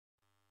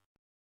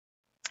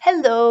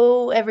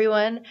Hello,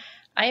 everyone.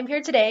 I am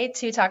here today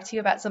to talk to you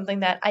about something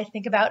that I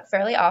think about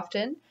fairly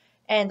often,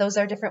 and those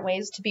are different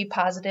ways to be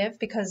positive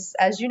because,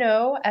 as you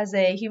know, as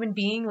a human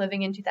being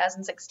living in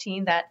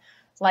 2016, that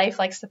life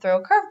likes to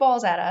throw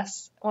curveballs at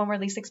us when we're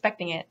least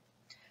expecting it.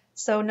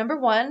 So, number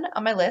one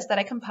on my list that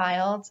I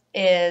compiled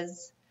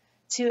is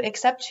to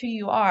accept who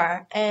you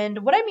are. And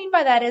what I mean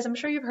by that is, I'm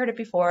sure you've heard it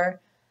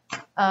before.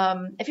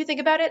 If you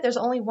think about it, there's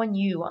only one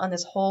you on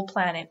this whole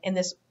planet in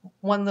this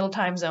one little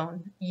time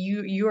zone.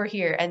 You are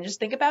here, and just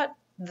think about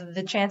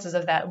the chances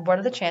of that. What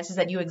are the chances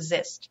that you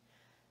exist?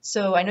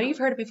 So I know you've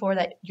heard it before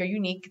that you're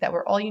unique, that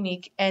we're all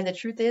unique, and the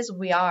truth is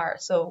we are.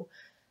 So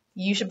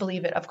you should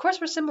believe it. Of course,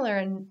 we're similar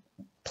in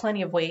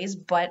plenty of ways,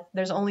 but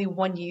there's only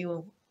one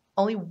you.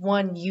 Only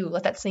one you.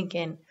 Let that sink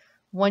in.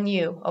 One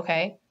you,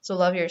 okay? So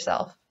love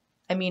yourself.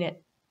 I mean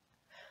it.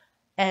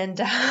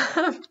 And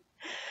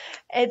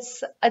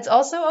it's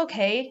also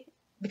okay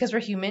because we're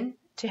human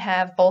to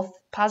have both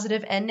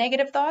positive and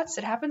negative thoughts.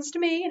 It happens to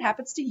me, it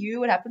happens to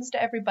you, it happens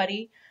to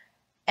everybody.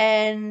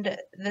 And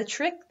the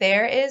trick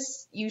there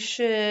is you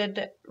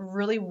should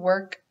really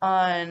work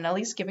on at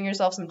least giving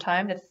yourself some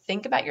time to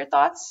think about your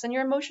thoughts and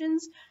your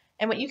emotions.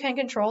 And what you can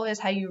control is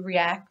how you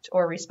react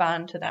or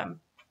respond to them.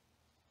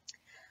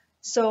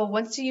 So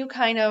once you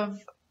kind of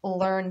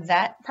learn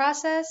that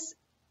process,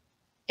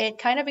 it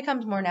kind of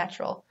becomes more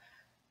natural.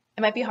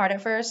 It might be hard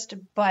at first,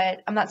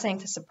 but I'm not saying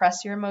to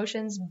suppress your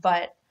emotions,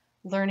 but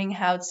learning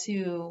how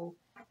to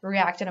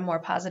react in a more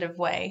positive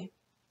way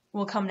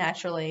will come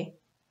naturally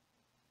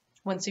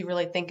once you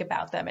really think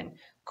about them and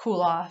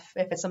cool off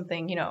if it's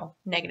something,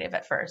 negative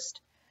at first.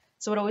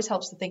 So it always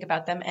helps to think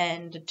about them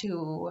and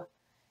to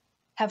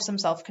have some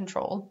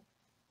self-control.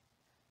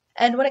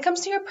 And when it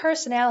comes to your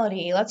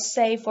personality, let's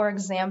say, for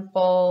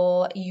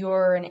example,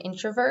 you're an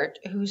introvert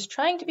who's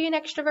trying to be an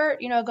extrovert,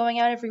 going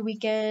out every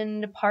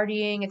weekend,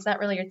 partying. It's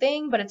not really your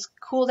thing, but it's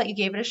cool that you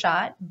gave it a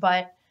shot.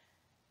 But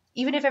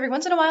even if every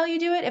once in a while you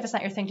do it, if it's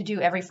not your thing to do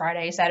every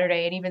Friday,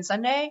 Saturday, and even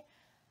Sunday,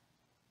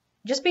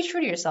 just be true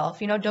to yourself.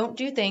 Don't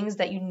do things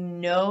that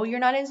you're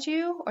not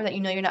into or that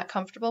you're not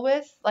comfortable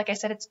with. Like I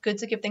said, it's good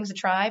to give things a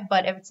try,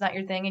 but if it's not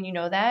your thing and you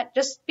know that,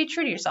 just be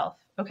true to yourself,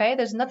 okay?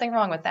 There's nothing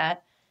wrong with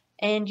that.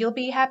 And you'll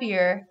be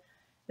happier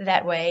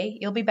that way.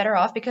 You'll be better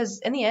off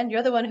because in the end,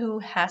 you're the one who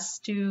has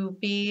to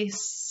be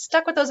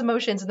stuck with those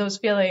emotions and those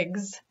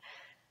feelings.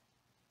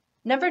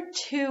 Number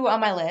 2 on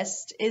my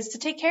list is to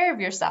take care of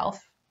yourself.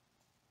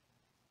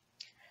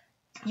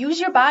 Use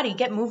your body,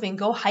 get moving,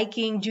 go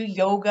hiking, do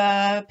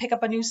yoga, pick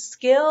up a new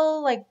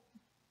skill,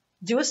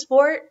 do a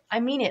sport. I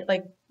mean it,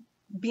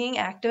 being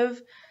active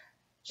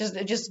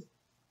just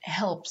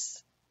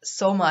helps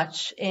so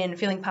much in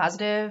feeling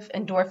positive.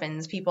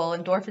 Endorphins, people.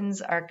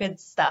 Endorphins are good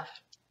stuff.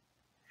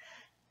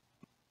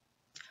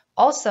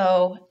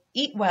 Also,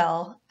 eat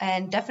well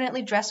and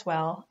definitely dress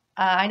well.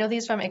 I know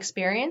these from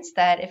experience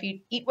that if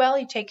you eat well,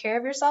 you take care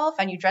of yourself,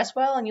 and you dress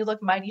well and you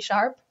look mighty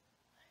sharp,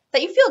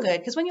 that you feel good.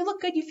 Because when you look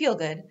good, you feel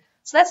good.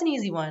 So that's an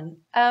easy one.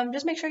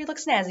 Just make sure you look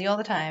snazzy all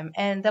the time,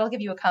 and that'll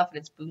give you a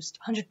confidence boost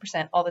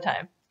 100% all the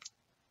time.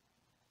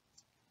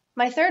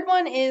 My third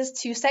one is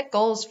to set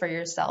goals for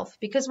yourself,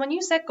 because when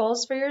you set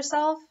goals for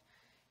yourself,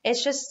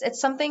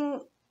 it's something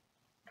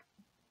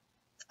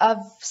of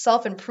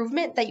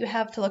self-improvement that you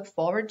have to look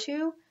forward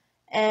to.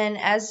 And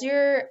as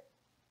you're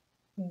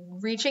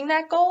reaching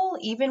that goal,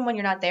 even when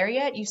you're not there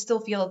yet, you still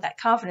feel that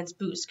confidence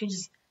boost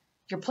because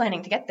you're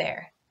planning to get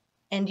there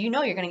and you're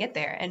going to get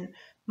there. And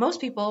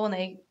most people, when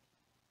they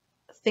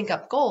think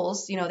up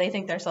goals, they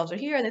think themselves are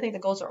here and they think the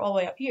goals are all the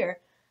way up here.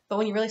 But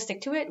when you really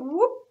stick to it,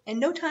 whoop, in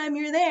no time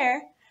you're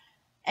there.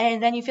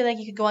 And then you feel like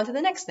you could go on to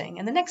the next thing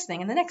and the next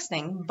thing and the next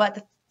thing. But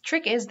the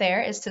trick is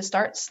to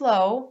start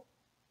slow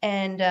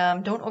and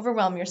don't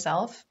overwhelm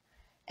yourself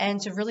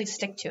and to really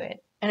stick to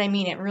it. And I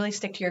mean it, really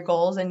stick to your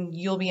goals and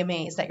you'll be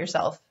amazed at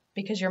yourself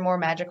because you're more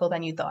magical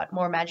than you thought,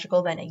 more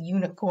magical than a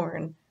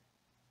unicorn.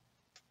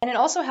 And it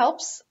also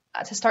helps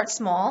to start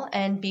small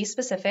and be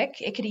specific.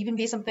 It could even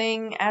be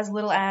something as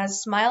little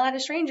as smile at a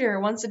stranger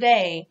once a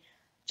day.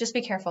 Just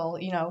be careful,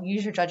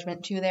 use your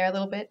judgment too there a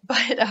little bit,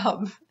 but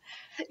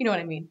you know what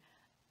I mean.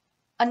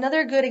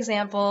 Another good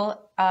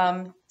example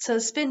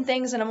to spin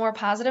things in a more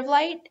positive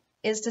light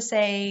is to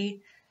say,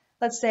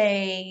 let's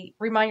say,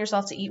 remind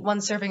yourself to eat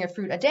 1 serving of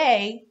fruit a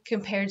day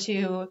compared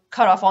to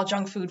cut off all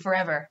junk food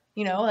forever.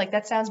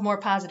 That sounds more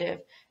positive.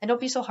 And don't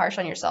be so harsh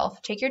on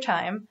yourself. Take your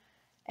time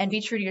and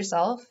be true to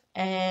yourself.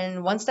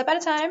 And one step at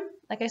a time,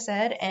 like I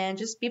said, and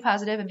just be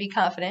positive and be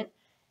confident.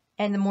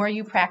 And the more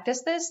you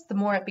practice this, the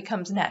more it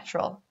becomes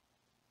natural.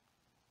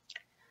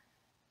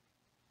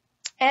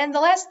 And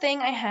the last thing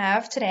I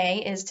have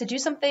today is to do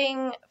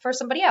something for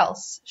somebody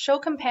else. Show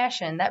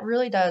compassion. That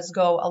really does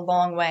go a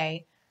long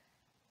way.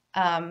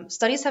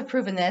 Studies have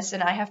proven this,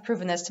 and I have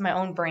proven this to my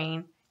own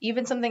brain.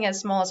 Even something as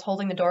small as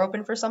holding the door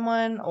open for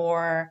someone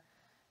or,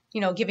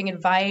 giving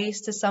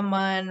advice to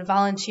someone,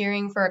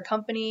 volunteering for a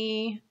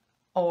company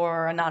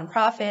or a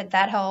nonprofit,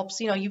 that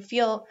helps. You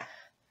feel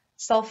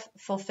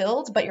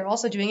self-fulfilled, but you're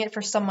also doing it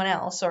for someone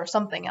else or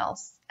something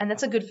else. And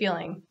that's a good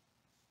feeling.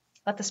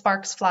 Let the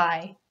sparks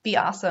fly. Be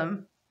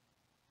awesome.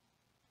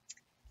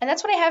 And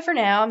that's what I have for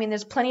now. I mean,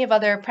 there's plenty of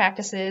other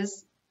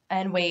practices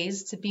and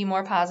ways to be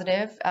more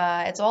positive.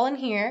 It's all in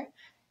here.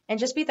 And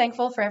just be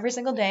thankful for every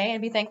single day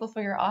and be thankful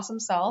for your awesome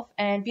self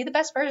and be the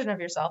best version of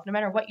yourself no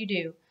matter what you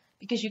do,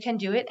 because you can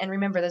do it. And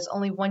remember, there's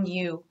only one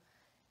you,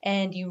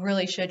 and you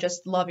really should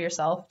just love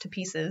yourself to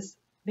pieces,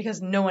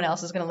 because no one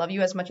else is going to love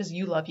you as much as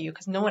you love you,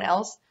 because no one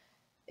else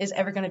is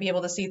ever going to be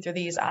able to see through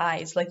these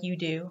eyes like you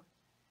do.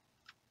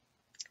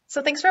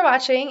 So thanks for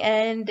watching,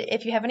 and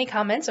if you have any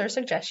comments or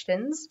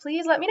suggestions,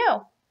 please let me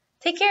know.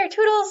 Take care,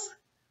 toodles!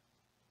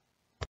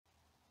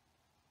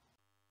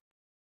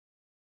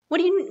 What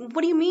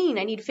do you mean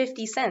I need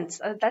 50 cents?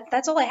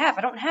 That's all I have.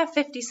 I don't have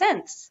 50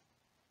 cents.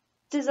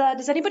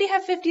 Does anybody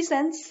have 50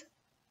 cents?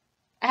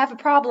 I have a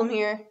problem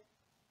here.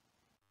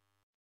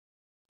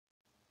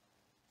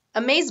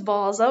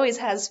 Amazeballs always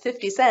has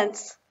 50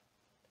 cents.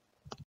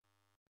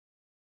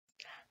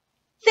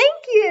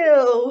 Thank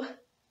you!